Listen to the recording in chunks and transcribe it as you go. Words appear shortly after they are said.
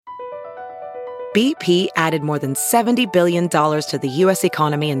BP added more than $70 billion to the U.S.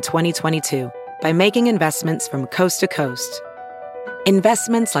 economy in 2022 by making investments from coast to coast.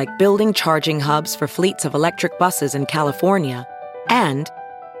 Investments like building charging hubs for fleets of electric buses in California and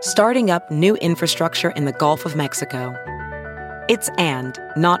starting up new infrastructure in the Gulf of Mexico. It's and,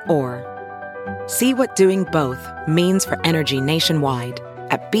 not or. See what doing both means for energy nationwide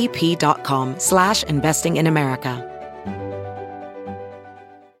at bp.com/investing in America.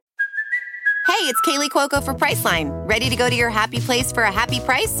 Hey, it's Kaylee Cuoco for Priceline. Ready to go to your happy place for a happy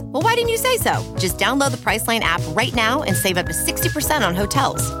price? Well, why didn't you say so? Just download the Priceline app right now and save up to 60% on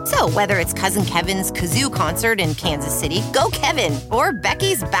hotels. So whether it's Cousin Kevin's Kazoo Concert in Kansas City, go Kevin, or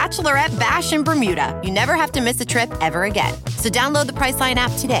Becky's Bachelorette Bash in Bermuda, you never have to miss a trip ever again. So download the Priceline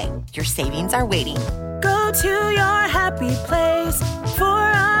app today. Your savings are waiting. Go to your happy place for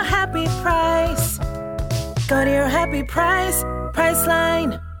a happy price. Go to your happy price,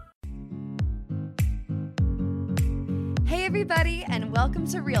 Priceline. Hey everybody, and welcome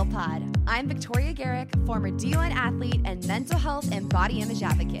to Real Pod. I'm Victoria Garrick, former D1 athlete and mental health and body image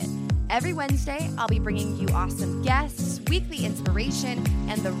advocate. Every Wednesday, I'll be bringing you awesome guests, weekly inspiration,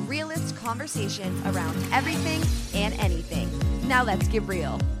 and the realest conversations around everything and anything. Now let's get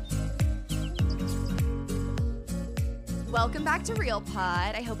real. Welcome back to Real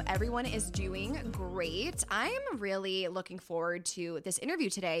Pod. I hope everyone is doing great. I'm really looking forward to this interview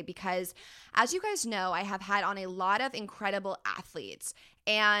today because, as you guys know, I have had on a lot of incredible athletes.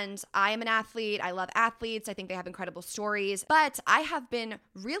 And I am an athlete. I love athletes. I think they have incredible stories. But I have been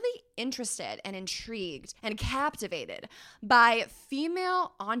really interested and intrigued and captivated by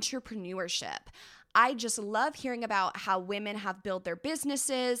female entrepreneurship. I just love hearing about how women have built their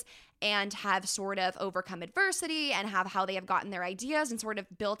businesses and have sort of overcome adversity and how they have gotten their ideas and sort of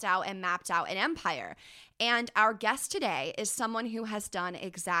built out and mapped out an empire. And our guest today is someone who has done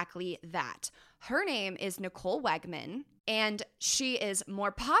exactly that. Her name is Nicole Wegman, and she is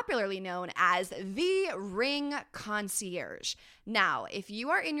more popularly known as the Ring Concierge. Now, if you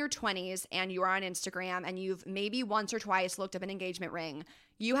are in your 20s and you are on Instagram and you've maybe once or twice looked up an engagement ring,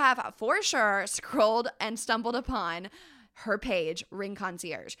 you have for sure scrolled and stumbled upon her page, Ring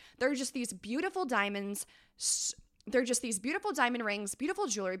Concierge. They're just these beautiful diamonds. They're just these beautiful diamond rings, beautiful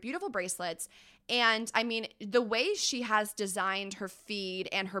jewelry, beautiful bracelets. And I mean, the way she has designed her feed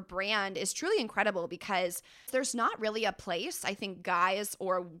and her brand is truly incredible because there's not really a place, I think guys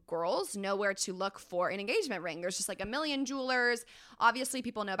or girls know where to look for an engagement ring. There's just like a million jewelers. Obviously,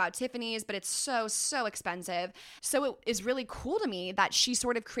 people know about Tiffany's, but it's so expensive. So it is really cool to me that she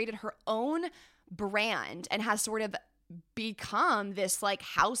sort of created her own brand and has sort of become this like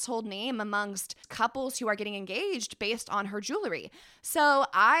household name amongst couples who are getting engaged based on her jewelry. So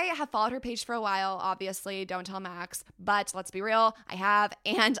I have followed her page for a while, obviously, don't tell Max, but let's be real, I have,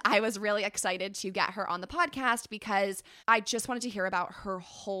 and I was really excited to get her on the podcast because I just wanted to hear about her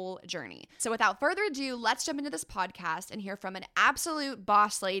whole journey. So without further ado, let's jump into this podcast and hear from an absolute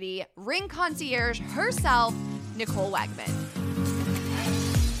boss lady, Ring Concierge herself, Nicole Wegman.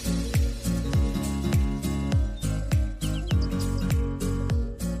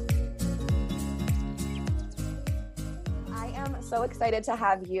 So excited to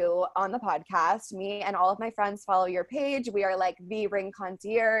have you on the podcast. Me and all of my friends follow your page. We are like the Ring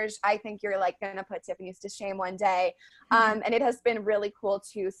Concierge. I think you're like going to put Tiffany's to shame one day. And it has been really cool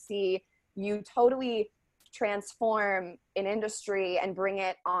to see you totally transform an industry and bring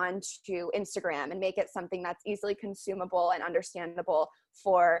it onto Instagram and make it something that's easily consumable and understandable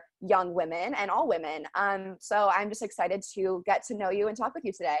for young women and all women. So I'm just excited to get to know you and talk with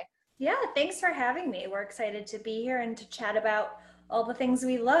you today. Yeah, thanks for having me. We're excited to be here and to chat about all the things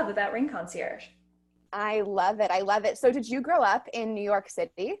we love about Ring Concierge. I love it. I love it. So did you grow up in New York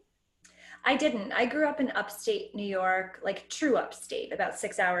City? I didn't. I grew up in upstate New York, like true upstate, about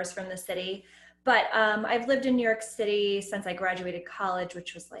 6 hours from the city. But I've lived in New York City since I graduated college,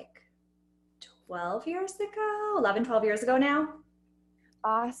 which was like 12 years ago now.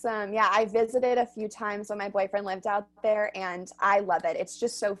 Awesome. Yeah, I visited a few times when my boyfriend lived out there and I love it. It's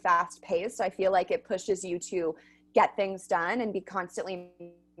just so fast paced. I feel like it pushes you to get things done and be constantly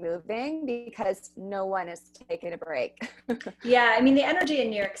moving because no one is taking a break. Yeah, I mean, the energy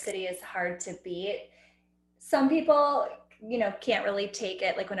in New York City is hard to beat. Some people, can't really take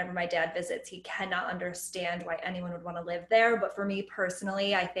it. Like whenever my dad visits, he cannot understand why anyone would want to live there. But for me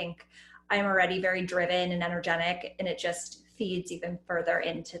personally, I think I'm already very driven and energetic, and it just feeds even further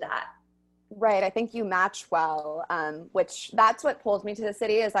into that. Right. I think you match well, which that's what pulls me to the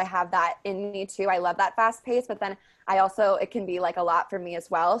city is I have that in me too. I love that fast pace, but then it can be like a lot for me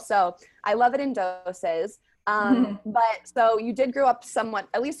as well. So I love it in doses. But so you did grow up somewhat,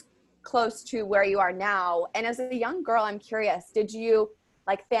 at least close to where you are now. And as a young girl, I'm curious, did you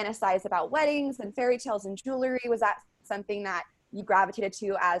like fantasize about weddings and fairy tales and jewelry? Was that something that you gravitated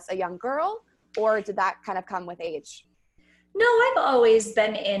to as a young girl, or did that kind of come with age? No, I've always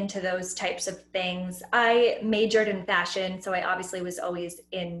been into those types of things. I majored in fashion, so I obviously was always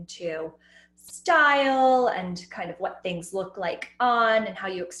into style and kind of what things look like on and how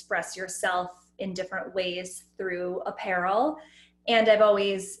you express yourself in different ways through apparel. And I've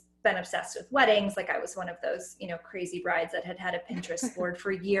always been obsessed with weddings. Like I was one of those, crazy brides that had a Pinterest board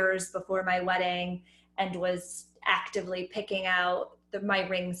for years before my wedding and was actively picking out my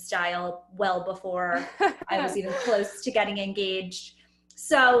ring style well before I was even close to getting engaged.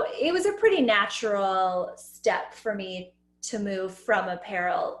 So it was a pretty natural step for me to move from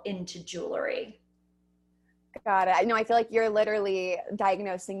apparel into jewelry. Got it. I know. I feel like you're literally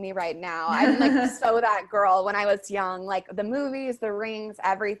diagnosing me right now. I'm like so that girl when I was young, like the movies, the rings,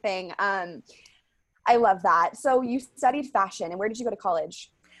 everything. I love that. So you studied fashion, and where did you go to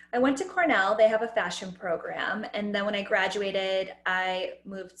college? I went to Cornell. They have a fashion program. And then when I graduated, I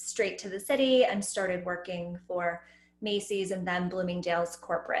moved straight to the city and started working for Macy's and then Bloomingdale's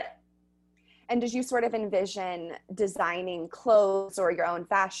corporate. And did you sort of envision designing clothes or your own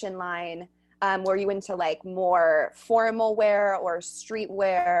fashion line? Were you into like more formal wear or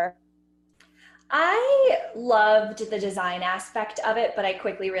streetwear? I loved the design aspect of it, but I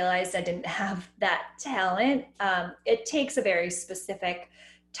quickly realized I didn't have that talent. It takes a very specific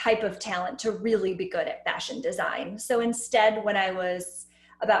type of talent to really be good at fashion design. So instead, when I was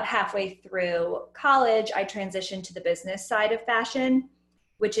about halfway through college, I transitioned to the business side of fashion,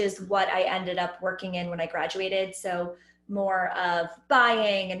 which is what I ended up working in when I graduated. So more of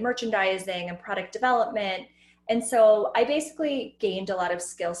buying and merchandising and product development. And so I basically gained a lot of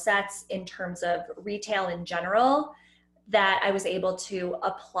skill sets in terms of retail in general that I was able to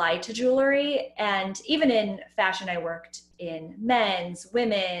apply to jewelry. And even in fashion, I worked in men's,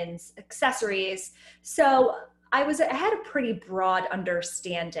 women's, accessories. So I had a pretty broad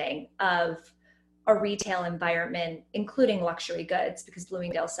understanding of a retail environment, including luxury goods, because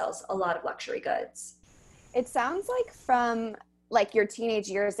Bloomingdale sells a lot of luxury goods. It sounds like from like your teenage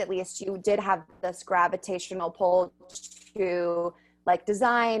years, at least, you did have this gravitational pull to like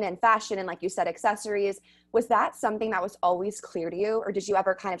design and fashion and, like you said, accessories. Was that something that was always clear to you, or did you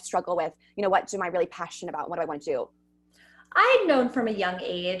ever kind of struggle with, what am I really passionate about? What do I want to do? I had known from a young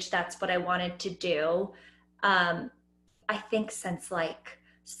age that's what I wanted to do. I think since like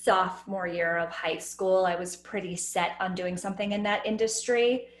sophomore year of high school, I was pretty set on doing something in that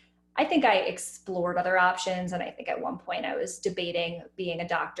industry. I think I explored other options, and I think at one point I was debating being a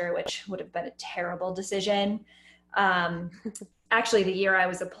doctor, which would have been a terrible decision. Actually, the year I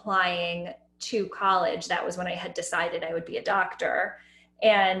was applying to college, that was when I had decided I would be a doctor.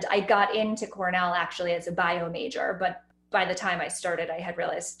 And I got into Cornell actually as a bio major, but by the time I started, I had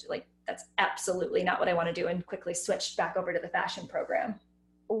realized like that's absolutely not what I want to do, and quickly switched back over to the fashion program.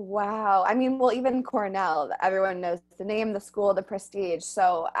 Wow. I mean, well, even Cornell, everyone knows the name, the school, the prestige.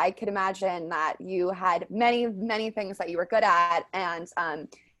 So I could imagine that you had many, many things that you were good at. And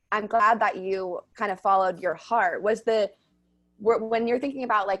I'm glad that you kind of followed your heart. When you're thinking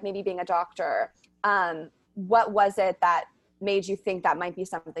about like maybe being a doctor, what was it that made you think that might be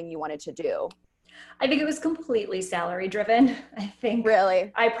something you wanted to do? I think it was completely salary driven. I think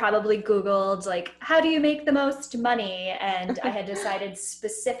really I probably Googled like, how do you make the most money? And I had decided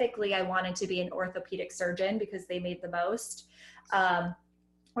specifically I wanted to be an orthopedic surgeon because they made the most,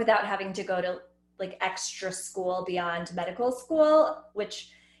 without having to go to like extra school beyond medical school,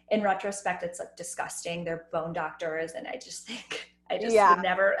 which in retrospect, it's like disgusting. They're bone doctors. And I just think I would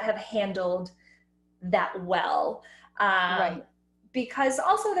never have handled that well. Right. Because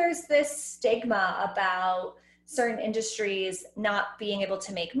also there's this stigma about certain industries not being able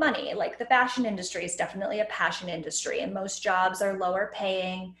to make money. Like the fashion industry is definitely a passion industry, and most jobs are lower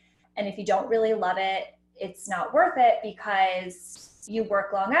paying. And if you don't really love it, it's not worth it because you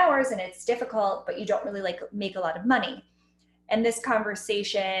work long hours and it's difficult, but you don't really like make a lot of money. And this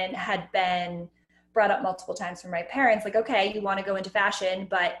conversation had been brought up multiple times from my parents, like, okay, you want to go into fashion,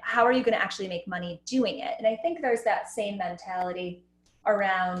 but how are you going to actually make money doing it? And I think there's that same mentality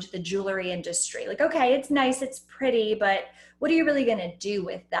around the jewelry industry. Like, okay, it's nice, it's pretty, but what are you really going to do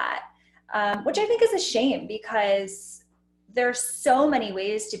with that? Which I think is a shame, because there's so many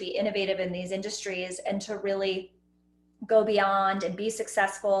ways to be innovative in these industries and to really go beyond and be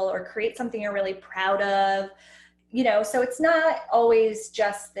successful or create something you're really proud of. So it's not always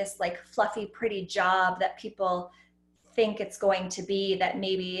just this like fluffy, pretty job that people think it's going to be that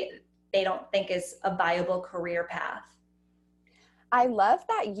maybe they don't think is a viable career path. I love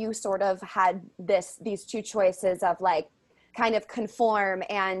that you sort of had these two choices of like kind of conform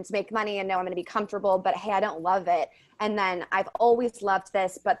and make money and know I'm going to be comfortable, but hey, I don't love it. And then I've always loved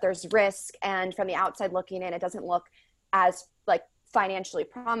this, but there's risk. And from the outside looking in, it doesn't look as like financially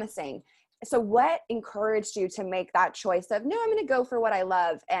promising. So what encouraged you to make that choice of, no, I'm going to go for what I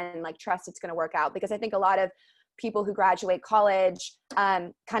love and like trust it's going to work out? Because I think a lot of people who graduate college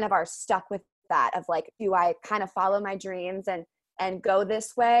kind of are stuck with that of like, do I kind of follow my dreams and go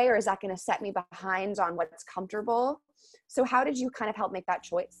this way, or is that going to set me behind on what's comfortable? So how did you kind of help make that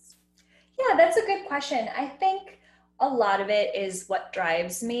choice? Yeah, that's a good question. I think a lot of it is what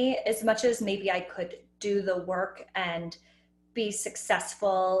drives me. As much as maybe I could do the work and be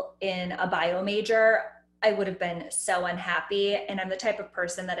successful in a bio major, I would have been so unhappy. And I'm the type of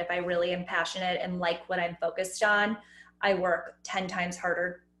person that if I really am passionate and like what I'm focused on, I work 10 times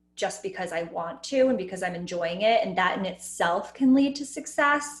harder just because I want to and because I'm enjoying it. And that in itself can lead to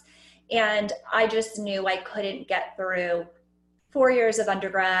success. And I just knew I couldn't get through 4 years of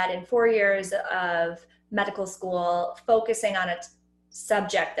undergrad and 4 years of medical school focusing on a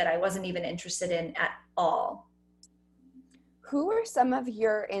subject that I wasn't even interested in at all. Who were some of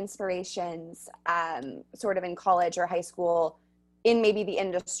your inspirations sort of in college or high school in maybe the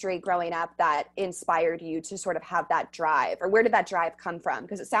industry growing up that inspired you to sort of have that drive? Or where did that drive come from?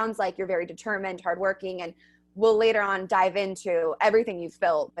 Because it sounds like you're very determined, hardworking, and we'll later on dive into everything you've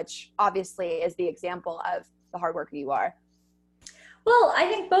built, which obviously is the example of the hard worker you are. Well, I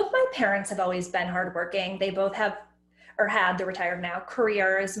think both my parents have always been hardworking. They both have, or had, they're retired now,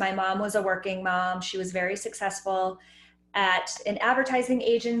 careers. My mom was a working mom. She was very successful at an advertising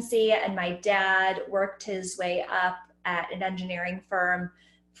agency, and my dad worked his way up at an engineering firm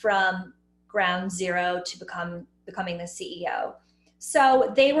from ground zero to becoming the CEO.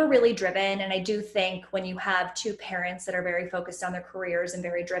 So they were really driven. And I do think when you have two parents that are very focused on their careers and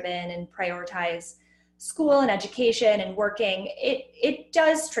very driven and prioritize school and education and working, it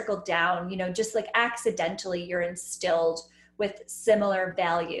does trickle down, just like accidentally you're instilled with similar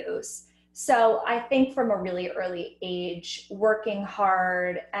values. So I think from a really early age, working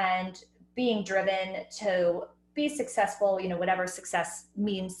hard and being driven to be successful, whatever success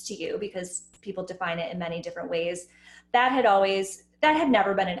means to you, because people define it in many different ways, that had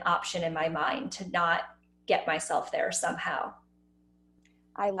never been an option in my mind to not get myself there somehow.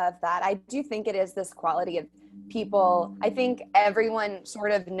 I love that. I do think it is this quality of people. I think everyone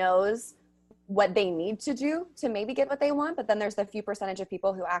sort of knows what they need to do to maybe get what they want, but then there's the few percentage of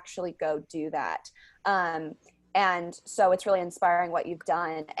people who actually go do that. And so it's really inspiring what you've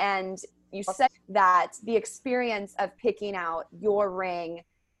done. And you said that the experience of picking out your ring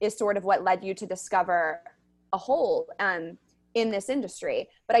is sort of what led you to discover a hole in this industry.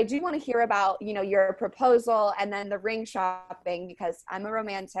 But I do want to hear about, your proposal and then the ring shopping, because I'm a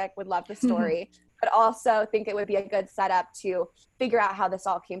romantic, would love the story, but also think it would be a good setup to figure out how this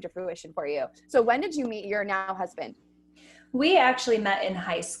all came to fruition for you. So when did you meet your now husband? We actually met in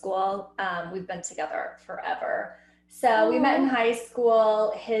high school. We've been together forever. So we met in high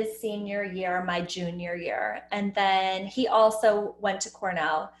school, his senior year, my junior year. And then he also went to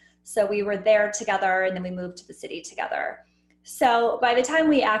Cornell. So we were there together, and then we moved to the city together. So by the time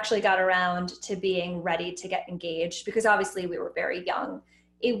we actually got around to being ready to get engaged, because obviously we were very young,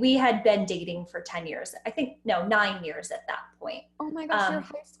 we had been dating for 10 years. 9 years at that point. Oh my gosh, you're a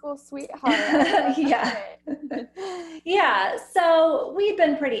high school sweetheart. Yeah. Yeah. So we'd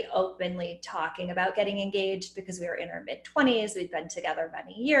been pretty openly talking about getting engaged because we were in our mid-20s. We'd been together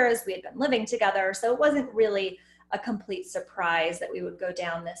many years. We had been living together. So it wasn't really a complete surprise that we would go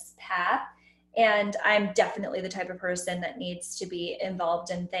down this path. And I'm definitely the type of person that needs to be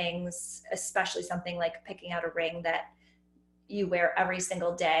involved in things, especially something like picking out a ring that you wear every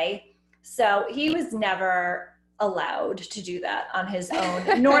single day. So he was never allowed to do that on his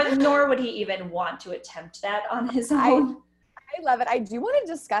own, nor would he even want to attempt that on his own. I love it. I do want to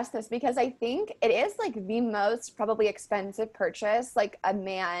discuss this because I think it is like the most probably expensive purchase like a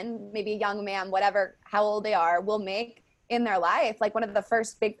man, maybe a young man, whatever, how old they are, will make in their life, like one of the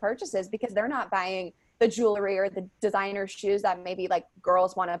first big purchases, because they're not buying the jewelry or the designer shoes that maybe like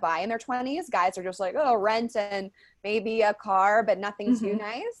girls want to buy in their 20s. Guys are just like, rent and maybe a car, but nothing too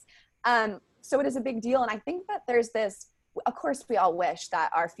nice. So it is a big deal. And I think that there's this, of course, we all wish that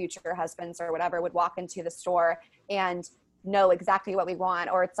our future husbands or whatever would walk into the store and know exactly what we want,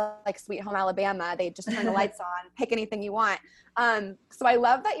 or it's like Sweet Home Alabama. They just turn the lights on, pick anything you want. So I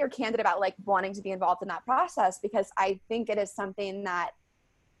love that you're candid about like wanting to be involved in that process, because I think it is something that,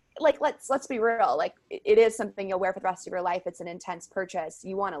 like, let's be real. Like it is something you'll wear for the rest of your life. It's an intense purchase.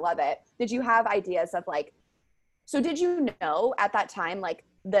 You want to love it. Did you have ideas of like So did you know at that time, like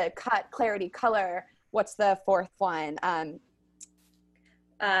the cut, clarity, color, what's the fourth one?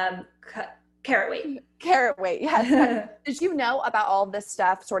 Carrot weight. Carrot weight, yes. Did you know about all this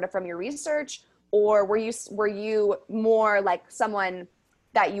stuff sort of from your research, or were you more like someone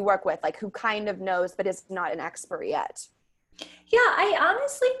that you work with, like who kind of knows but is not an expert yet? Yeah, I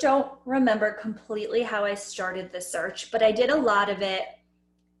honestly don't remember completely how I started the search, but I did a lot of it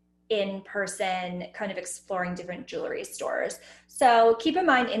in person, kind of exploring different jewelry stores. So keep in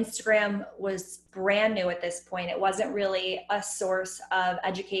mind, Instagram was brand new at this point. It wasn't really a source of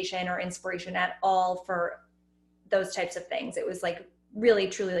education or inspiration at all for those types of things. It was like really,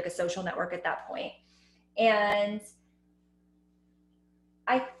 truly like a social network at that point. And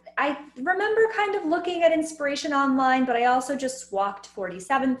I remember kind of looking at inspiration online, but I also just walked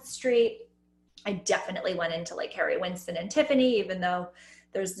 47th Street. I definitely went into like Harry Winston and Tiffany, even though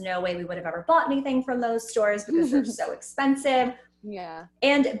there's no way we would have ever bought anything from those stores because they're so expensive. Yeah.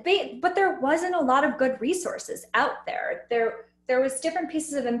 But there wasn't a lot of good resources out there. There was different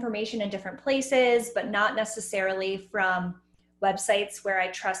pieces of information in different places, but not necessarily from websites where I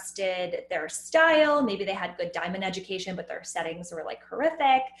trusted their style. Maybe they had good diamond education, but their settings were like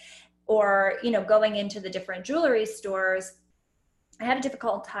horrific. Or, going into the different jewelry stores, I had a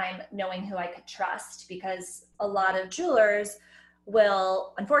difficult time knowing who I could trust, because a lot of jewelers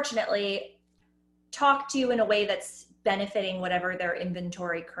will unfortunately talk to you in a way that's benefiting whatever their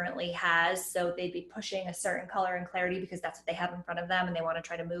inventory currently has. So they'd be pushing a certain color and clarity because that's what they have in front of them and they want to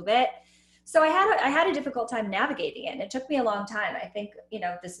try to move it. So I had a difficult time navigating it, and it took me a long time. I think,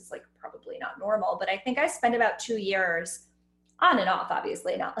 this is like probably not normal, but I think I spent about 2 years on and off,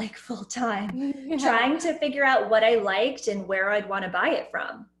 obviously not like full time, trying to figure out what I liked and where I'd want to buy it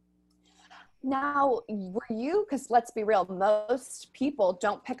from. Now, because let's be real, most people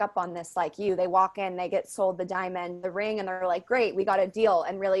don't pick up on this like you. They walk in, they get sold the diamond, the ring, and they're like, great, we got a deal.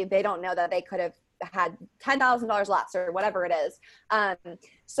 And really, they don't know that they could have had $10,000 less or whatever it is.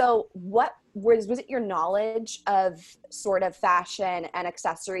 So what was it your knowledge of sort of fashion and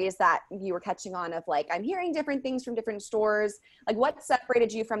accessories that you were catching on of, like, I'm hearing different things from different stores? Like, what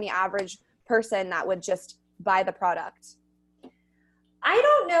separated you from the average person that would just buy the product? I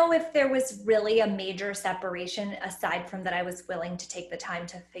don't know if there was really a major separation aside from that I was willing to take the time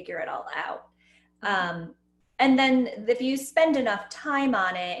to figure it all out. And then if you spend enough time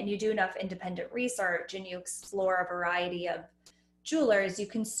on it and you do enough independent research and you explore a variety of jewelers, you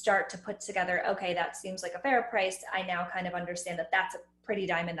can start to put together, okay, that seems like a fair price. I now kind of understand that that's a pretty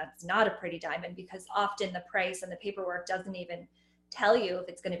diamond, that's not a pretty diamond, because often the price and the paperwork doesn't even tell you if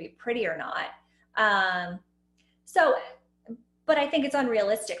it's going to be pretty or not. But I think it's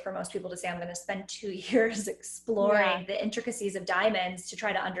unrealistic for most people to say, I'm going to spend 2 years exploring the intricacies of diamonds to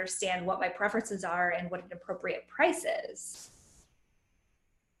try to understand what my preferences are and what an appropriate price is.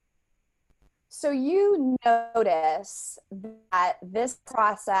 So you notice that this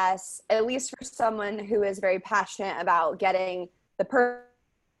process, at least for someone who is very passionate about getting the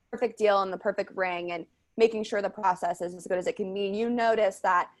perfect deal and the perfect ring and making sure the process is as good as it can be, you notice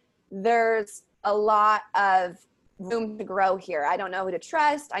that there's a lot of room to grow here. I don't know who to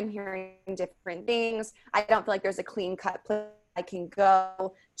trust. I'm hearing different things. I don't feel like there's a clean cut place I can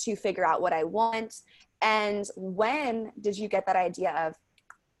go to figure out what I want. And when did you get that idea of,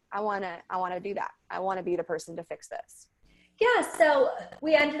 I want to do that. I want to be the person to fix this? Yeah. So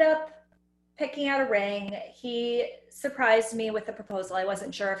we ended up picking out a ring. He surprised me with the proposal. I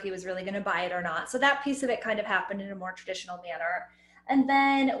wasn't sure if he was really going to buy it or not. So that piece of it kind of happened in a more traditional manner. And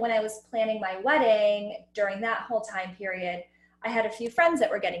then when I was planning my wedding, during that whole time period, I had a few friends that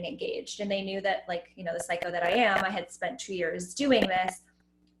were getting engaged, and they knew that, like, the psycho that I am, I had spent 2 years doing this.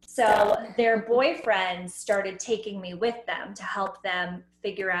 So their boyfriends started taking me with them to help them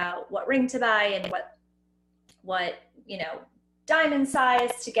figure out what ring to buy and what diamond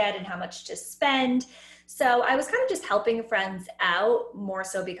size to get and how much to spend. So I was kind of just helping friends out, more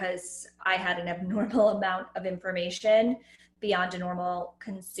so because I had an abnormal amount of information beyond a normal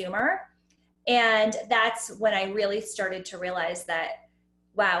consumer. And that's when I really started to realize that,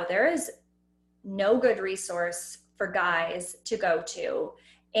 wow, there is no good resource for guys to go to.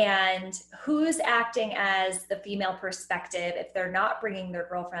 And who's acting as the female perspective if they're not bringing their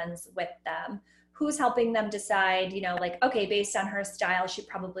girlfriends with them? Who's helping them decide, okay, based on her style, she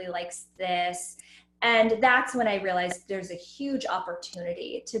probably likes this. And that's when I realized there's a huge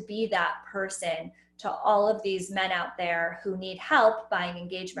opportunity to be that person to all of these men out there who need help buying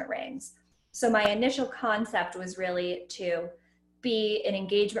engagement rings. So my initial concept was really to be an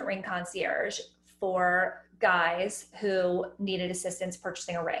engagement ring concierge for guys who needed assistance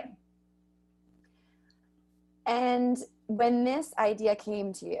purchasing a ring. And when this idea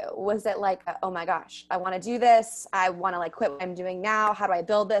came to you, was it like, oh my gosh, I want to do this. I want to like quit what I'm doing now. How do I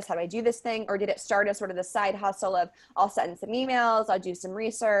build this? How do I do this thing? Or did it start as sort of the side hustle of I'll send some emails, I'll do some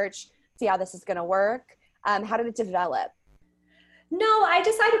research, see how this is going to work? How did it develop? No, I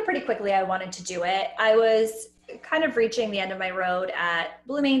decided pretty quickly I wanted to do it. I was kind of reaching the end of my road at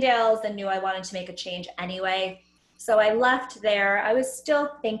Bloomingdale's and knew I wanted to make a change anyway. So I left there. I was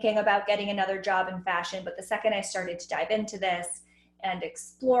still thinking about getting another job in fashion, but the second I started to dive into this and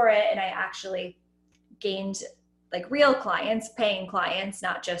explore it, and I actually gained like real clients, paying clients,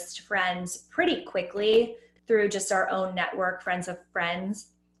 not just friends, pretty quickly through just our own network, friends of friends.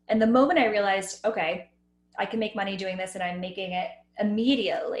 And the moment I realized, okay, I can make money doing this and I'm making it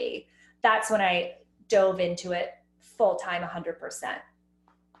immediately, that's when I dove into it full time, 100%.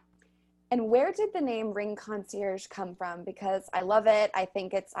 And where did the name Ring Concierge come from? Because I love it. I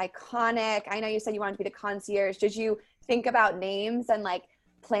think it's iconic. I know you said you wanted to be the concierge. Did you think about names and like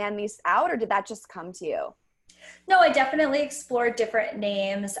plan these out, or did that just come to you? No, I definitely explored different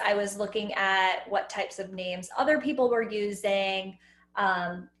names. I was looking at what types of names other people were using,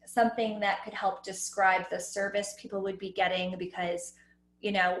 something that could help describe the service people would be getting, because,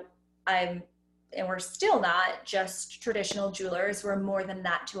 you know, and we're still not just traditional jewelers. We're more than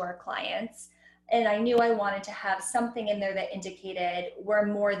that to our clients. And I knew I wanted to have something in there that indicated we're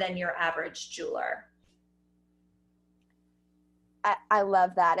more than your average jeweler. I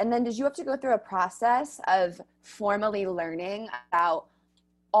love that. And then did you have to go through a process of formally learning about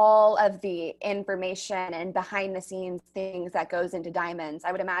all of the information and behind the scenes things that goes into diamonds?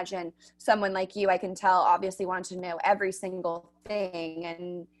 I would imagine someone like you, I can tell, obviously wanted to know every single thing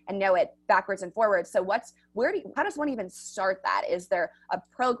and know it backwards and forwards. So how does one even start that? Is there a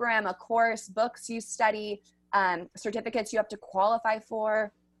program, a course, books you study, certificates you have to qualify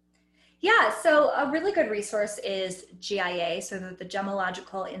for? Yeah, so a really good resource is GIA, so the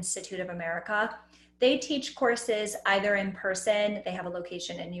Gemological Institute of America. They teach courses either in person, they have a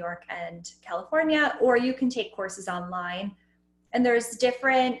location in New York and California, or you can take courses online. And there's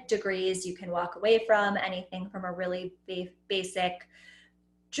different degrees you can walk away from, anything from a really basic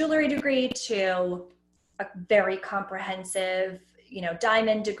jewelry degree to a very comprehensive,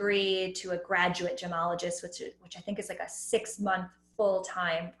 diamond degree, to a graduate gemologist, which I think is like a 6-month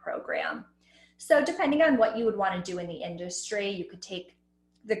full-time program. So depending on what you would want to do in the industry, you could take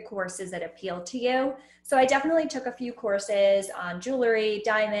the courses that appeal to you. So I definitely took a few courses on jewelry,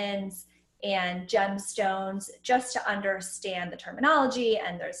 diamonds, and gemstones just to understand the terminology.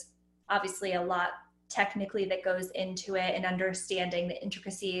 And there's obviously a lot technically that goes into it and understanding the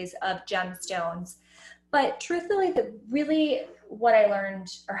intricacies of gemstones. But truthfully, what I learned,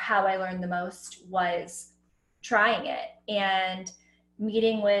 or how I learned the most, was trying it and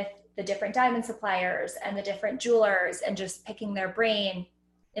meeting with the different diamond suppliers and the different jewelers and just picking their brain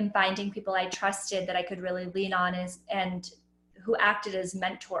and finding people I trusted that I could really lean on and who acted as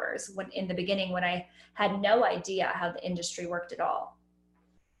mentors in the beginning when I had no idea how the industry worked at all.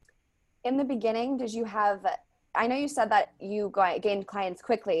 In the beginning, I know you said that you gained clients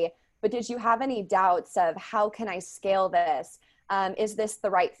quickly, but did you have any doubts of how can I scale this? Is this the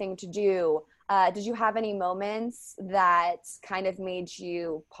right thing to do? Did you have any moments that kind of made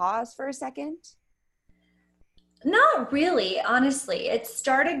you pause for a second? Not really, honestly. It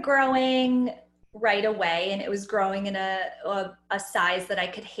started growing right away, and it was growing in a size that I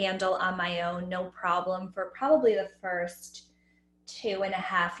could handle on my own, no problem, for probably the first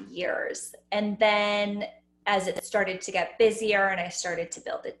 2.5 years. And then as it started to get busier and I started to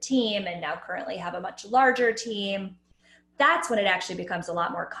build a team and now currently have a much larger team, that's when it actually becomes a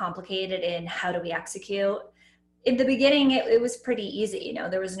lot more complicated in how do we execute. In the beginning, it was pretty easy.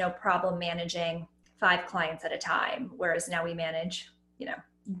 There was no problem managing 5 clients at a time, whereas now we manage,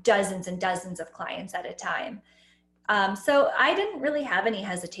 dozens and dozens of clients at a time. So I didn't really have any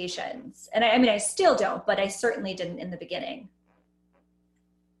hesitations. And I still don't, but I certainly didn't in the beginning.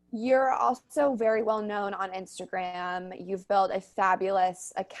 You're also very well known on Instagram. You've built a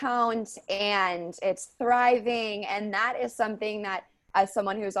fabulous account and it's thriving. And that is something that, as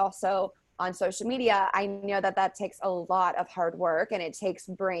someone who's also on social media, I know that takes a lot of hard work and it takes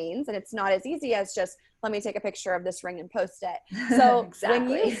brains, and it's not as easy as just, let me take a picture of this ring and post it. So Exactly.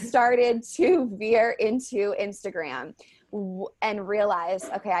 When you started to veer into Instagram and realize,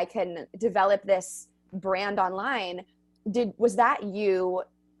 okay, I can develop this brand online, was that you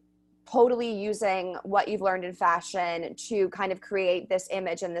totally using what you've learned in fashion to kind of create this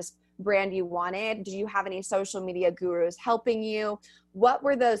image and this brand you wanted? Did you have any social media gurus helping you? What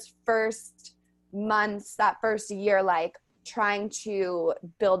were those first months, that first year like trying to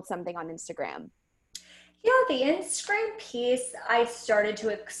build something on Instagram? Yeah, the Instagram piece I started to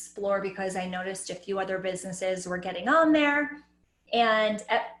explore because I noticed a few other businesses were getting on there. And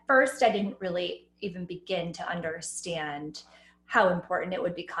at first, I didn't really even begin to understand how important it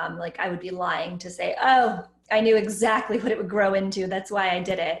would become. Like, I would be lying to say, oh, I knew exactly what it would grow into. That's why I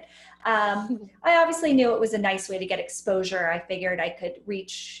did it. I obviously knew it was a nice way to get exposure. I figured I could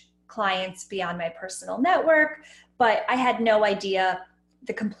reach clients beyond my personal network, but I had no idea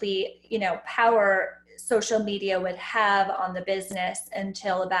the complete, power social media would have on the business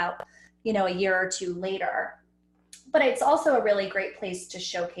until about, a year or two later. But it's also a really great place to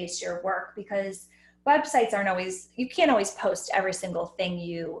showcase your work because websites aren't always, you can't always post every single thing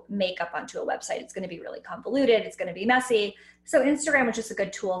you make up onto a website. It's going to be really convoluted. It's going to be messy. So Instagram was just a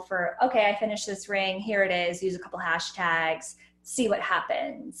good tool for, okay, I finished this ring. Here it is. Use a couple hashtags, see what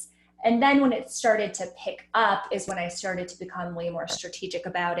happens. And then when it started to pick up is when I started to become way more strategic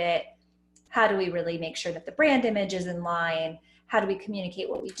about it. How do we really make sure that the brand image is in line? How do we communicate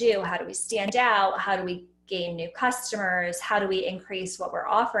what we do? How do we stand out? How do we gain new customers? How do we increase what we're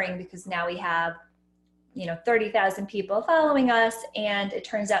offering? Because now we have, 30,000 people following us, and it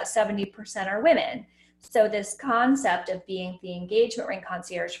turns out 70% are women. So this concept of being the engagement ring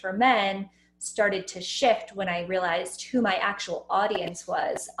concierge for men started to shift when I realized who my actual audience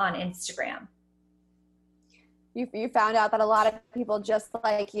was on Instagram. You found out that a lot of people just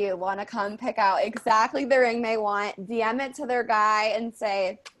like you want to come pick out exactly the ring they want, DM it to their guy and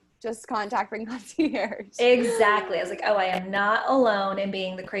say, just contact Ring Concierge. Exactly. I was like, oh, I am not alone in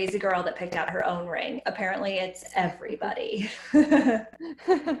being the crazy girl that picked out her own ring. Apparently it's everybody.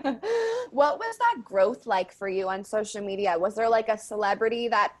 What was that growth like for you on social media? Was there like a celebrity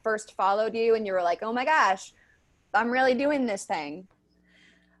that first followed you and you were like, oh my gosh, I'm really doing this thing?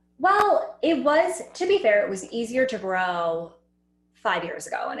 Well, it was, to be fair, it was easier to grow 5 years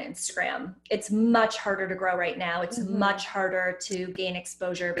ago on Instagram. It's much harder to grow right now. It's much harder to gain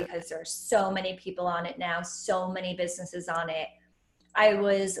exposure because there's so many people on it now, so many businesses on it. I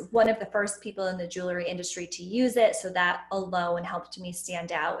was one of the first people in the jewelry industry to use it, so that alone helped me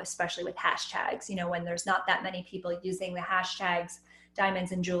stand out, especially with hashtags. When there's not that many people using the hashtags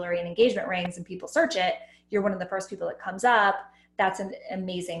diamonds and jewelry and engagement rings and people search it, you're one of the first people that comes up. That's an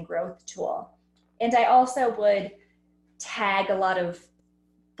amazing growth tool. And I also would tag a lot of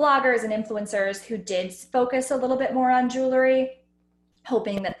bloggers and influencers who did focus a little bit more on jewelry,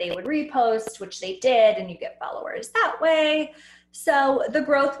 hoping that they would repost, which they did, and you get followers that way. So the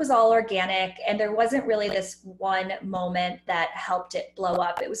growth was all organic, and there wasn't really this one moment that helped it blow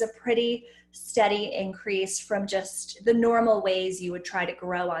up. It was a pretty steady increase from just the normal ways you would try to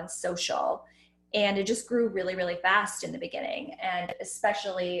grow on social. And it just grew really, really fast in the beginning. And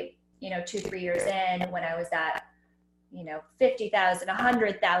especially, 2-3 years in, when I was at 50,000,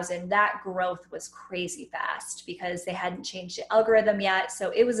 100,000, that growth was crazy fast because they hadn't changed the algorithm yet.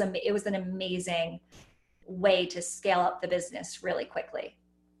 So it was an amazing way to scale up the business really quickly.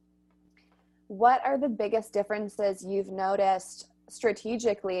 What are the biggest differences you've noticed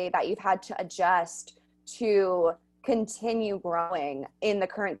strategically that you've had to adjust to continue growing in the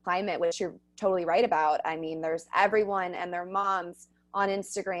current climate, which you're totally right about? I mean, there's everyone and their moms on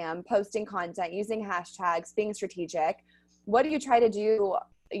Instagram posting content, using hashtags, being strategic. What do you try to do,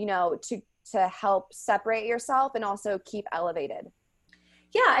 to help separate yourself and also keep elevated?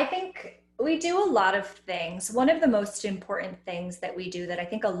 Yeah, I think we do a lot of things. One of the most important things that we do that I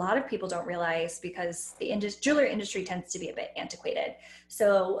think a lot of people don't realize, because the jewelry industry tends to be a bit antiquated.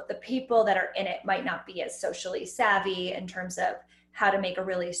 So the people that are in it might not be as socially savvy in terms of how to make a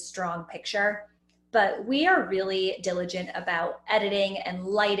really strong picture. But we are really diligent about editing and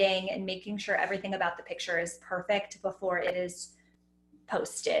lighting and making sure everything about the picture is perfect before it is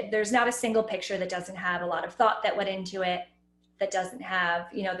posted. There's not a single picture that doesn't have a lot of thought that went into it, that doesn't have,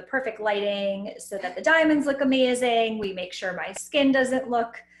 the perfect lighting so that the diamonds look amazing. We make sure my skin doesn't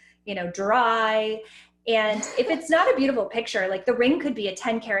look, dry. And if it's not a beautiful picture, like the ring could be a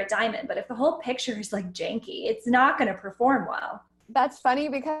 10-carat diamond, but if the whole picture is like janky, it's not going to perform well. That's funny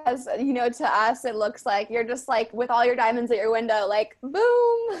because, to us, it looks like you're just like with all your diamonds at your window, like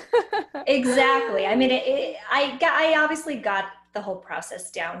boom. Exactly. I mean, I obviously got the whole process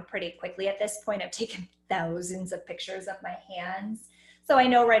down pretty quickly. At this point, I've taken thousands of pictures of my hands. So I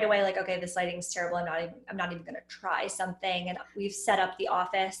know right away, like, okay, this lighting's terrible. I'm not even going to try something. And we've set up the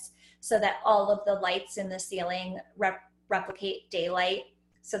office so that all of the lights in the ceiling replicate daylight,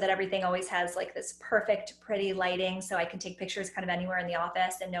 so that everything always has like this perfect, pretty lighting. So I can take pictures kind of anywhere in the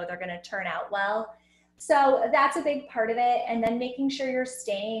office and know they're going to turn out well. So that's a big part of it. And then making sure you're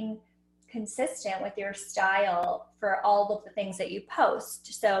staying consistent with your style for all of the things that you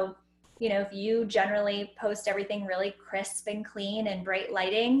post. So If you generally post everything really crisp and clean and bright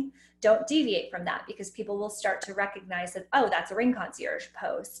lighting, don't deviate from that, because people will start to recognize that, oh, that's a ring concierge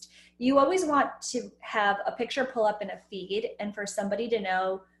post. You always want to have a picture pull up in a feed and for somebody to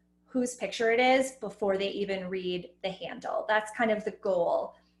know whose picture it is before they even read the handle. That's kind of the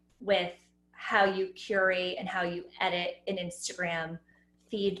goal with how you curate and how you edit an Instagram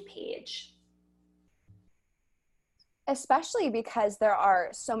feed page. Especially because there are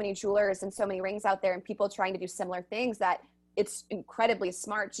so many jewelers and so many rings out there and people trying to do similar things, that it's incredibly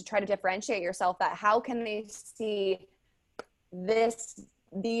smart to try to differentiate yourself. That how can they see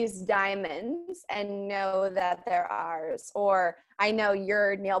these diamonds and know that they're ours? Or I know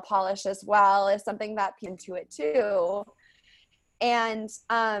your nail polish as well is something that into it too. And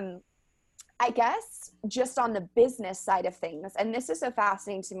I guess just on the business side of things, and this is so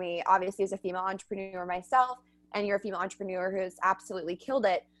fascinating to me, obviously as a female entrepreneur myself, and you're a female entrepreneur who's absolutely killed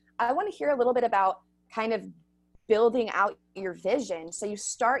it. I want to hear a little bit about kind of building out your vision. So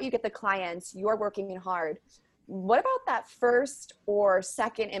you get the clients, you're working hard. What about that first or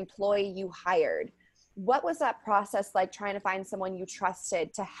second employee you hired? What was that process like, trying to find someone you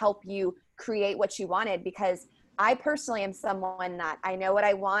trusted to help you create what you wanted? Because I personally am someone that I know what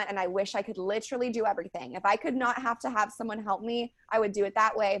I want and I wish I could literally do everything. If I could not have to have someone help me, I would do it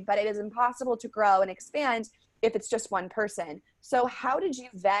that way, but it is impossible to grow and expand if it's just one person. So how did you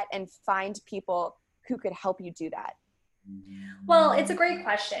vet and find people who could help you do that? Well, it's a great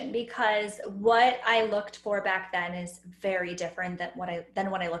question, because what I looked for back then is very different than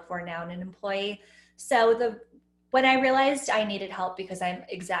what I look for now in an employee. So when I realized I needed help, because I'm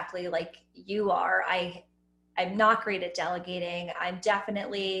exactly like you are, I'm not great at delegating. I'm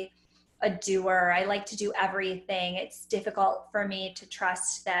definitely a doer. I like to do everything. It's difficult for me to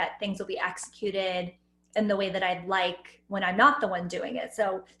trust that things will be executed in the way that I'd like when I'm not the one doing it.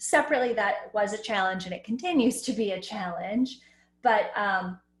 So separately, that was a challenge, and it continues to be a challenge. But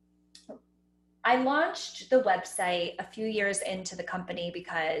I launched the website a few years into the company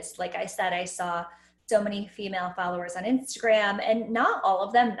because, like I said, I saw so many female followers on Instagram, and not all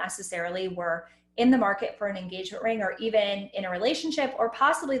of them necessarily were in the market for an engagement ring or even in a relationship, or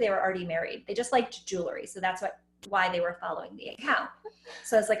possibly they were already married. They just liked jewelry. So that's why they were following the account.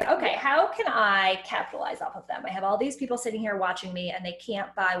 So it's like, okay, how can I capitalize off of them? I have all these people sitting here watching me and they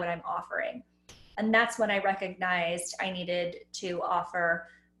can't buy what I'm offering. And that's when I recognized I needed to offer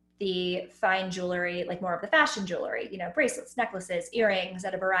the fine jewelry, like more of the fashion jewelry, bracelets, necklaces, earrings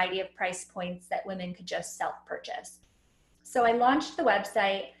at a variety of price points that women could just self-purchase. So I launched the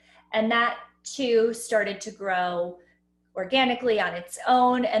website, and that too started to grow organically on its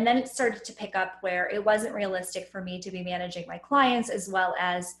own. And then it started to pick up where it wasn't realistic for me to be managing my clients as well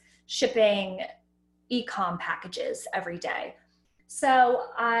as shipping e-com packages every day. So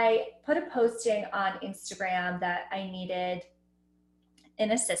I put a posting on Instagram that I needed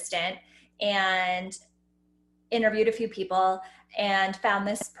an assistant, and interviewed a few people and found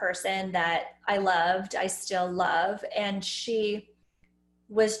this person that I loved, I still love. And she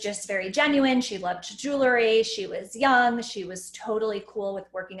was just very genuine. She loved jewelry. She was young. She was totally cool with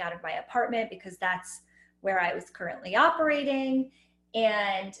working out of my apartment because that's where I was currently operating.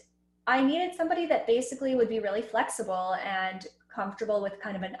 And I needed somebody that basically would be really flexible and comfortable with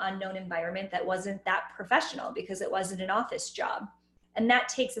kind of an unknown environment that wasn't that professional, because it wasn't an office job. And that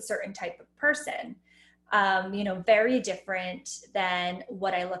takes a certain type of person, very different than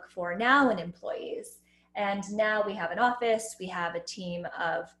what I look for now in employees. And now we have an office, we have a team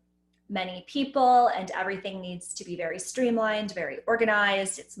of many people, and everything needs to be very streamlined, very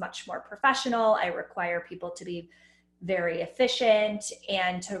organized. It's much more professional. I require people to be very efficient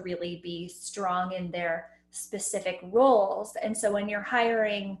and to really be strong in their specific roles. And so when you're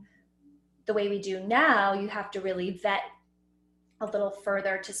hiring the way we do now, you have to really vet a little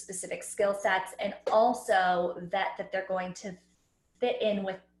further to specific skill sets, and also vet that they're going to fit in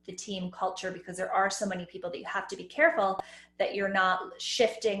with the team culture, because there are so many people that you have to be careful that you're not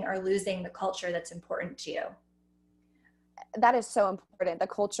shifting or losing the culture that's important to you. That is so important, the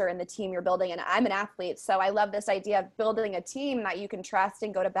culture and the team you're building. And I'm an athlete, so I love this idea of building a team that you can trust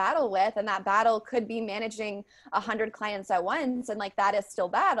and go to battle with. And that battle could be managing 100 clients at once. And like, that is still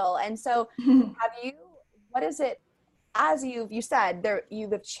battle. And so what is it, as you said,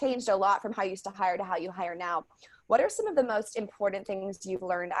 you've changed a lot from how you used to hire to how you hire now. What are some of the most important things you've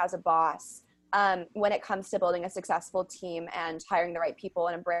learned as a boss when it comes to building a successful team and hiring the right people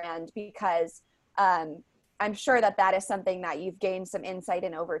in a brand? Because I'm sure that is something that you've gained some insight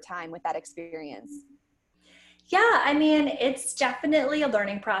in over time with that experience. Yeah, I mean, it's definitely a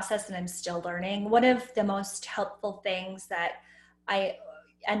learning process, and I'm still learning. One of the most helpful things that I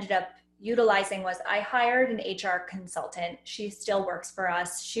ended up utilizing was I hired an HR consultant. She still works for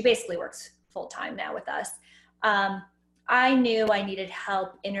us. She basically works full-time now with us. I knew I needed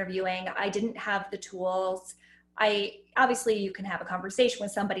help interviewing. I didn't have the tools. Obviously you can have a conversation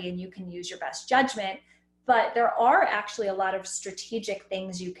with somebody and you can use your best judgment, but there are actually a lot of strategic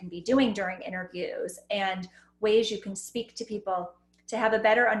things you can be doing during interviews and ways you can speak to people to have a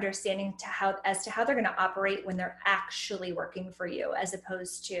better understanding as to how they're going to operate when they're actually working for you, as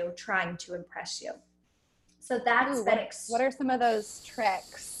opposed to trying to impress you. So that's what are some of those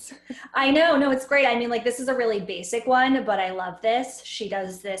tricks? I know, no, it's great. I mean, like, this is a really basic one, but I love this. She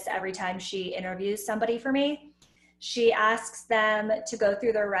does this every time she interviews somebody for me. She asks them to go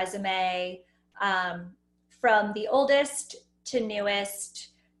through their resume from the oldest to newest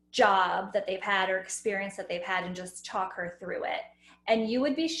job that they've had or experience that they've had, and just talk her through it. And you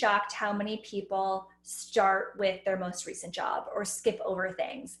would be shocked how many people start with their most recent job or skip over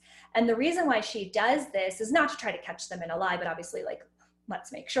things. And the reason why she does this is not to try to catch them in a lie, but obviously, like,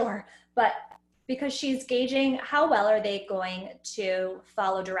 let's make sure, but because she's gauging how well are they going to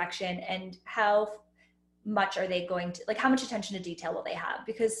follow direction and how much are they going to, like, how much attention to detail will they have?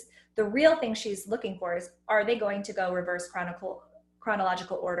 Because the real thing she's looking for is, are they going to go reverse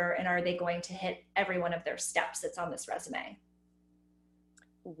chronological order, and are they going to hit every one of their steps that's on this resume?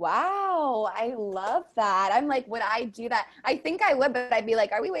 Wow, I love that. I'm like, would I do that? I think I would, but I'd be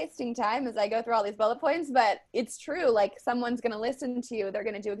like, are we wasting time as I go through all these bullet points? But it's true. Like, someone's going to listen to you. They're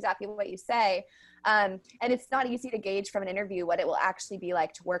going to do exactly what you say. And it's not easy to gauge from an interview what it will actually be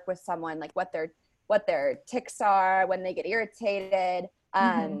like to work with someone, like what their tics are, when they get irritated.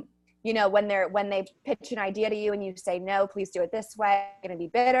 You know, when they pitch an idea to you and you say, no, please do it this way, you're going to be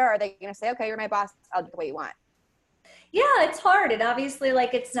bitter. Are they going to say, okay, you're my boss, I'll do the way you want? Yeah, it's hard. And obviously,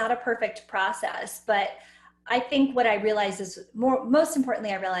 like, it's not a perfect process, but I think what I realized is most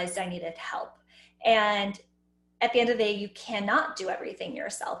importantly, I realized I needed help. And at the end of the day, you cannot do everything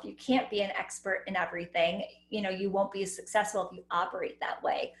yourself. You can't be an expert in everything. You know, you won't be successful if you operate that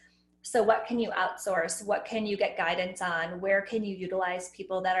way. So what can you outsource? What can you get guidance on? Where can you utilize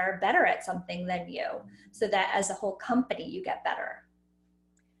people that are better at something than you, so that as a whole company, you get better?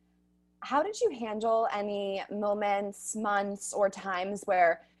 How did you handle any moments, months, or times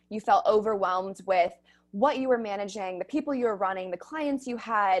where you felt overwhelmed with what you were managing, the people you were running, the clients you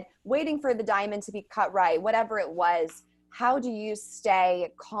had, waiting for the diamond to be cut right, whatever it was? How do you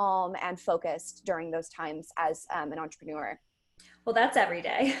stay calm and focused during those times as an entrepreneur? Well, that's every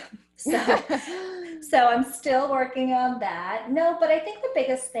day. So I'm still working on that. No, but I think the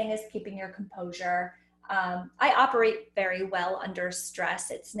biggest thing is keeping your composure. I operate very well under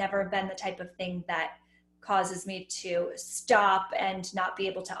stress. It's never been the type of thing that causes me to stop and not be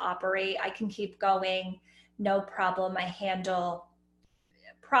able to operate. I can keep going, no problem. I handle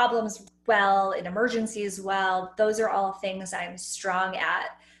problems well, in emergencies well. Those are all things I'm strong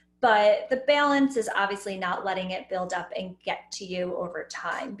at. But the balance is obviously not letting it build up and get to you over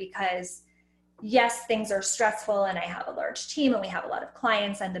time, because yes, things are stressful and I have a large team and we have a lot of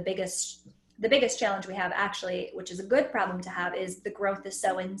clients, and the biggest challenge we have, actually, which is a good problem to have, is the growth is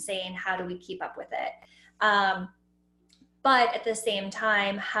so insane. How do we keep up with it? But at the same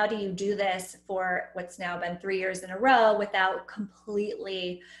time, how do you do this for what's now been 3 years in a row without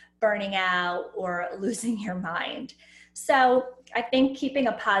completely burning out or losing your mind? So I think keeping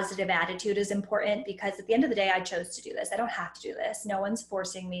a positive attitude is important, because at the end of the day, I chose to do this. I don't have to do this. No one's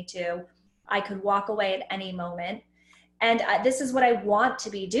forcing me to. I could walk away at any moment. And this is what I want to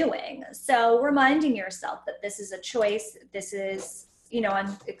be doing. So reminding yourself that this is a choice. This is, you know,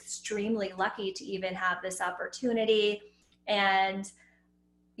 I'm extremely lucky to even have this opportunity. And,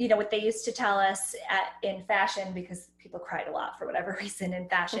 you know, what they used to tell us in fashion, because people cried a lot for whatever reason in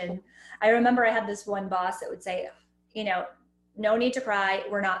fashion. I remember I had this one boss that would say, you know, no need to cry.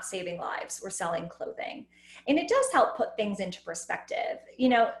 We're not saving lives. We're selling clothing. And it does help put things into perspective. You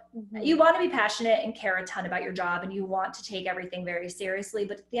know, you want to be passionate and care a ton about your job, and you want to take everything very seriously.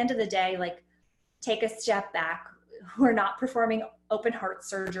 But at the end of the day, like, take a step back. We're not performing open heart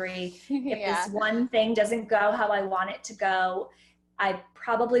surgery. If this one thing doesn't go how I want it to go, I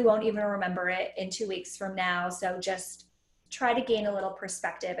probably won't even remember it in 2 weeks from now. So just try to gain a little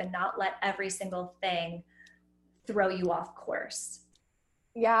perspective and not let every single thing throw you off course.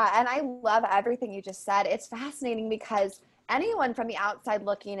 Yeah. And I love everything you just said. It's fascinating because anyone from the outside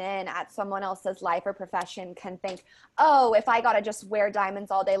looking in at someone else's life or profession can think, oh, if I got to just wear diamonds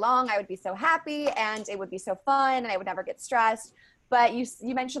all day long, I would be so happy and it would be so fun and I would never get stressed. But you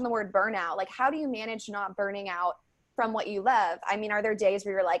mentioned the word burnout. Like, how do you manage not burning out from what you love. I mean, are there days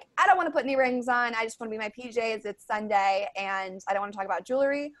where you're like, I don't want to put any rings on, I just want to be my PJs, it's Sunday, and I don't want to talk about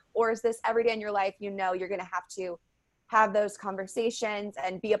jewelry? Or is this every day in your life, you know, you're going to have those conversations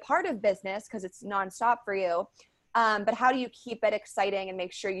and be a part of business because it's nonstop for you? But how do you keep it exciting and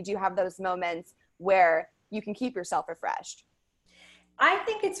make sure you do have those moments where you can keep yourself refreshed? I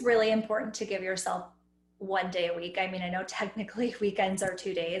think it's really important to give yourself one day a week. I mean, I know technically weekends are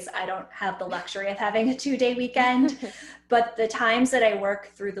 2 days. I don't have the luxury of having a 2-day weekend, but the times that I work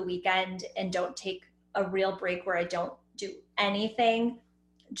through the weekend and don't take a real break where I don't do anything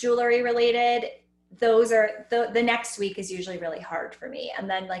jewelry related, those are the next week is usually really hard for me. And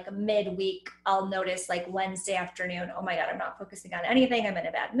then like midweek, I'll notice like Wednesday afternoon, oh my God, I'm not focusing on anything. I'm in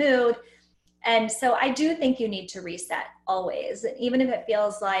a bad mood. And so I do think you need to reset always. Even if it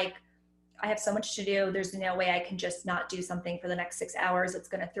feels like I have so much to do, there's no way I can just not do something for the next 6 hours. It's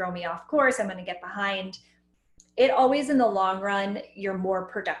going to throw me off course. I'm going to get behind. It always, in the long run, you're more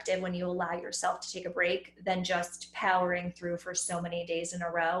productive when you allow yourself to take a break than just powering through for so many days in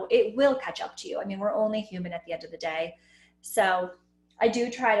a row. It will catch up to you. I mean, we're only human at the end of the day. So I do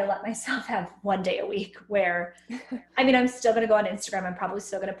try to let myself have one day a week where, I mean, I'm still going to go on Instagram. I'm probably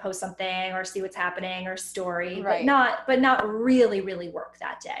still going to post something or see what's happening or story, right. but not really, really work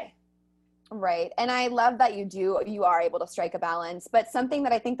that day. Right. And I love that you are able to strike a balance, but something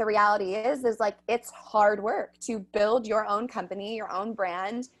that I think the reality is like, it's hard work to build your own company, your own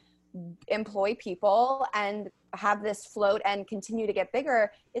brand, employ people, and have this float and continue to get bigger.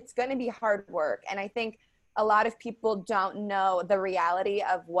 It's going to be hard work. And I think a lot of people don't know the reality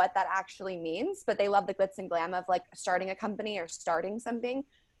of what that actually means, but they love the glitz and glam of like starting a company or starting something.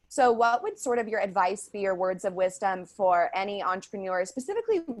 So what would sort of your advice be, or words of wisdom for any entrepreneurs,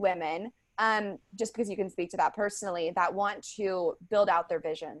 specifically women, just because you can speak to that personally, that want to build out their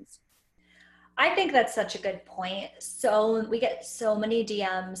visions? I think that's such a good point. So we get so many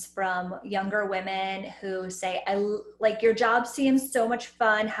DMs from younger women who say, I like, your job seems so much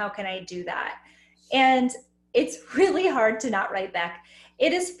fun. How can I do that? And it's really hard to not write back.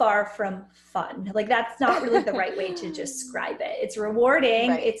 It is far from fun. Like, that's not really the right way to describe it. It's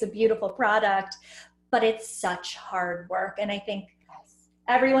rewarding. Right. It's a beautiful product, but it's such hard work. And I think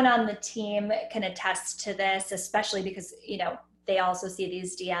everyone on the team can attest to this, especially because, you know, they also see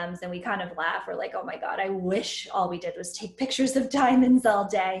these DMs and we kind of laugh. We're like, oh my God, I wish all we did was take pictures of diamonds all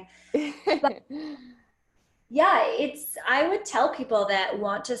day. But yeah, I would tell people that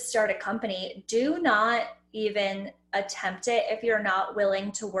want to start a company, do not even attempt it if you're not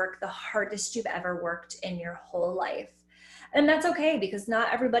willing to work the hardest you've ever worked in your whole life. And that's okay, because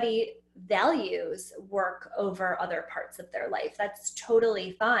not everybody values work over other parts of their life. That's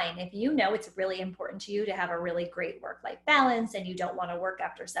totally fine. If you know it's really important to you to have a really great work-life balance and you don't want to work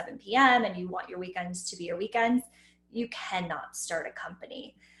after 7 p.m. and you want your weekends to be your weekends, you cannot start a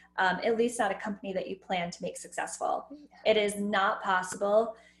company. At least not a company that you plan to make successful. It is not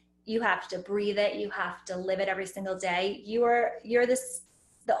possible. You have to breathe it. You have to live it every single day. You're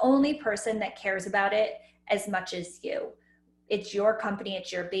the only person that cares about it as much as you. It's your company, it's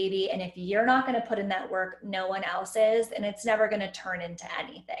your baby. And if you're not going to put in that work, no one else is, and it's never going to turn into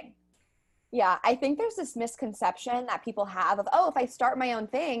anything. Yeah. I think there's this misconception that people have of, oh, if I start my own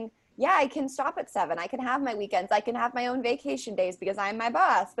thing, yeah, I can stop at 7. I can have my weekends. I can have my own vacation days because I'm my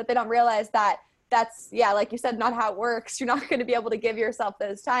boss. But they don't realize that that's, yeah, like you said, not how it works. You're not going to be able to give yourself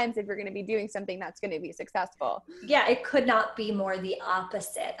those times if you're going to be doing something that's going to be successful. Yeah, it could not be more the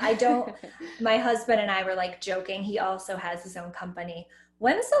opposite. My husband and I were like joking. He also has his own company.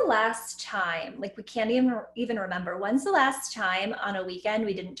 When's the last time, like we can't even remember, when's the last time on a weekend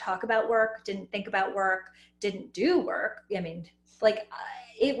we didn't talk about work, didn't think about work, didn't do work? I mean, like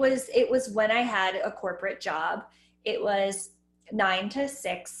it was when I had a corporate job. It was 9 to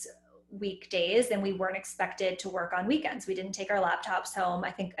 6 weekdays, and we weren't expected to work on weekends. We didn't take our laptops home.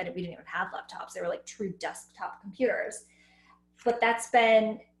 I think we didn't even have laptops. They were like true desktop computers. But it's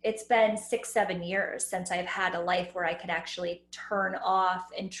been 6-7 years since I've had a life where I could actually turn off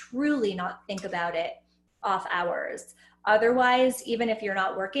and truly not think about it off hours. Otherwise, even if you're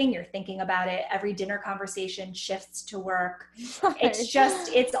not working, you're thinking about it. Every dinner conversation shifts to work. Right.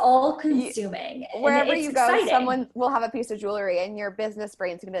 It's all consuming. Wherever you go, exciting. Someone will have a piece of jewelry and your business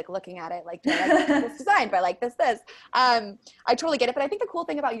brain's gonna be like looking at it like, this design, but like this. I totally get it. But I think the cool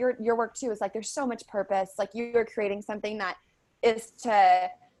thing about your work too is like, there's so much purpose. Like you're creating something that is to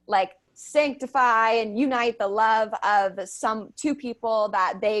like sanctify and unite the love of two people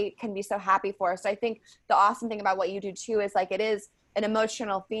that they can be so happy for. So I think the awesome thing about what you do too is like, it is an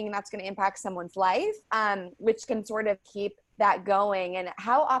emotional thing that's going to impact someone's life, which can sort of keep that going? And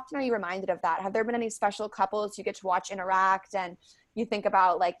how often are you reminded of that? Have there been any special couples you get to watch interact and you think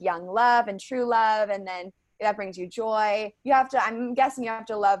about like young love and true love, and then that brings you joy? I'm guessing you have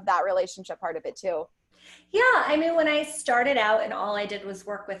to love that relationship part of it too. Yeah, I mean, when I started out and all I did was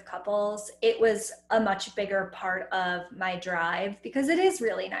work with couples, it was a much bigger part of my drive because it is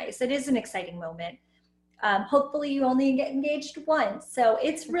really nice. It is an exciting moment. Hopefully you only get engaged once. So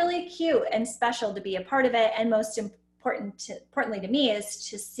it's really cute and special to be a part of it. And most importantly to me is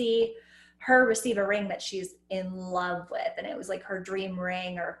to see her receive a ring that she's in love with. And it was like her dream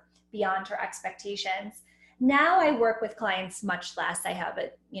ring or beyond her expectations. Now I work with clients much less. I have a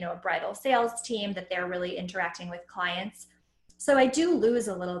bridal sales team that they're really interacting with clients. So I do lose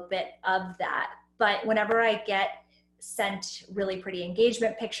a little bit of that. But whenever I get sent really pretty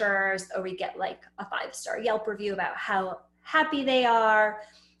engagement pictures, or we get like a 5-star Yelp review about how happy they are,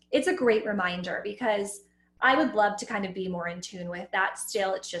 it's a great reminder because I would love to kind of be more in tune with that.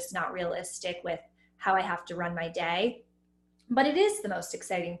 Still, it's just not realistic with how I have to run my day. But it is the most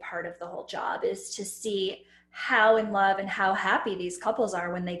exciting part of the whole job, is to see how in love and how happy these couples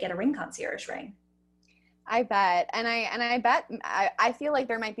are when they get a ring concierge ring. I bet. And I bet, I feel like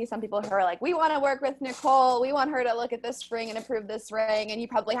there might be some people who are like, we want to work with Nicole. We want her to look at this ring and approve this ring. And you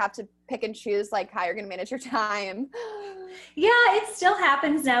probably have to pick and choose like how you're going to manage your time. Yeah, it still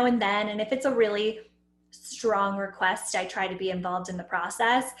happens now and then. And if it's a really strong request, I try to be involved in the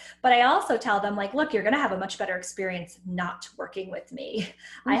process. But I also tell them like, look, you're going to have a much better experience not working with me.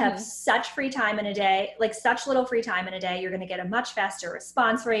 Mm-hmm. I have such free time in a day, like such little free time in a day. You're going to get a much faster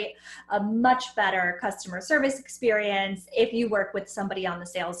response rate, a much better customer service experience if you work with somebody on the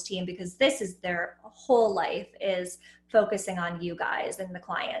sales team, because this is their whole life, is focusing on you guys and the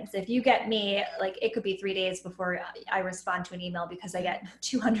clients. If you get me, like it could be 3 days before I respond to an email because I get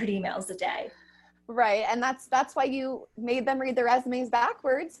 200 emails a day. Right. And that's why you made them read their resumes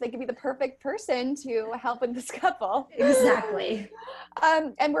backwards. They could be the perfect person to help with this couple. Exactly.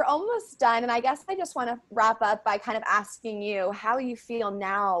 And we're almost done. And I guess I just want to wrap up by kind of asking you how you feel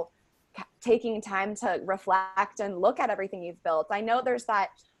now, taking time to reflect and look at everything you've built. I know there's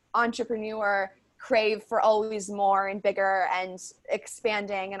that entrepreneur crave for always more and bigger and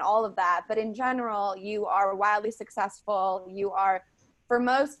expanding and all of that. But in general, you are wildly successful. You are, for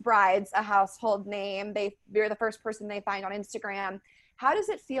most brides, a household name. You're the first person they find on Instagram. How does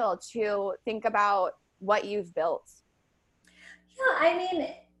it feel to think about what you've built? Yeah, I mean,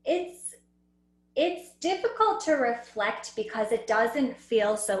 it's difficult to reflect because it doesn't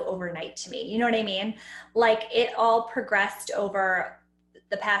feel so overnight to me. You know what I mean? Like it all progressed over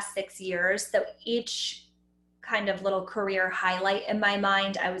the past 6 years. So each kind of little career highlight in my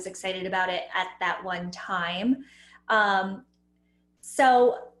mind, I was excited about it at that one time.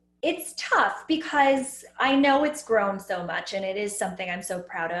 So it's tough because I know it's grown so much and it is something I'm so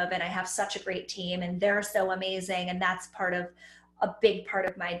proud of, and I have such a great team and they're so amazing, and that's a big part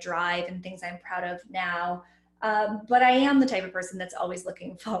of my drive and things I'm proud of now. But I am the type of person that's always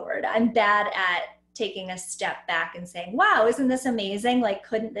looking forward. I'm bad at taking a step back and saying, wow, isn't this amazing? Like,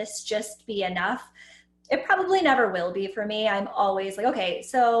 couldn't this just be enough? It probably never will be for me. I'm always like, okay,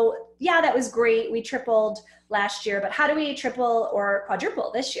 so yeah, that was great. We tripled last year, but how do we triple or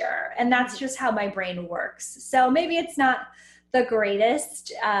quadruple this year? And that's just how my brain works. So maybe it's not the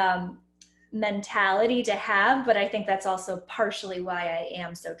greatest mentality to have, but I think that's also partially why I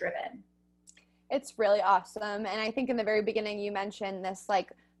am so driven. It's really awesome. And I think in the very beginning, you mentioned this,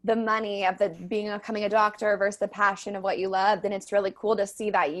 like the money of becoming a doctor versus the passion of what you loved. And it's really cool to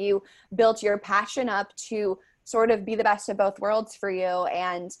see that you built your passion up to sort of be the best of both worlds for you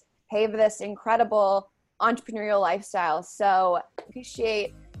and pave this incredible entrepreneurial lifestyle. So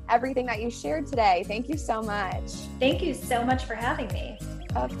appreciate everything that you shared today. Thank you so much. Thank you so much for having me.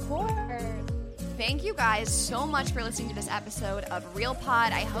 Of course. Thank you guys so much for listening to this episode of Real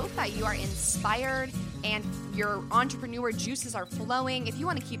Pod. I hope that you are inspired and your entrepreneur juices are flowing. If you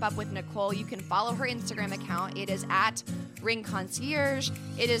want to keep up with Nicole, you can follow her Instagram account. It is at Ring Concierge.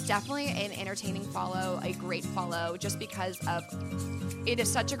 It is definitely an entertaining follow, a great follow, just because of it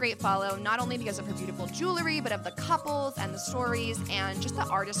is such a great follow, not only because of her beautiful jewelry, but of the couples and the stories and just the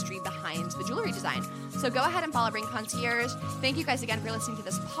artistry behind the jewelry design. So go ahead and follow Ring Concierge. Thank you guys again for listening to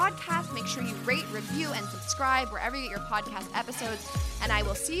this podcast. Make sure you rate, review, and subscribe wherever you get your podcast episodes. And I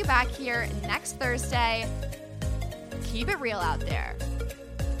will see you back here next Thursday. Keep it real out there.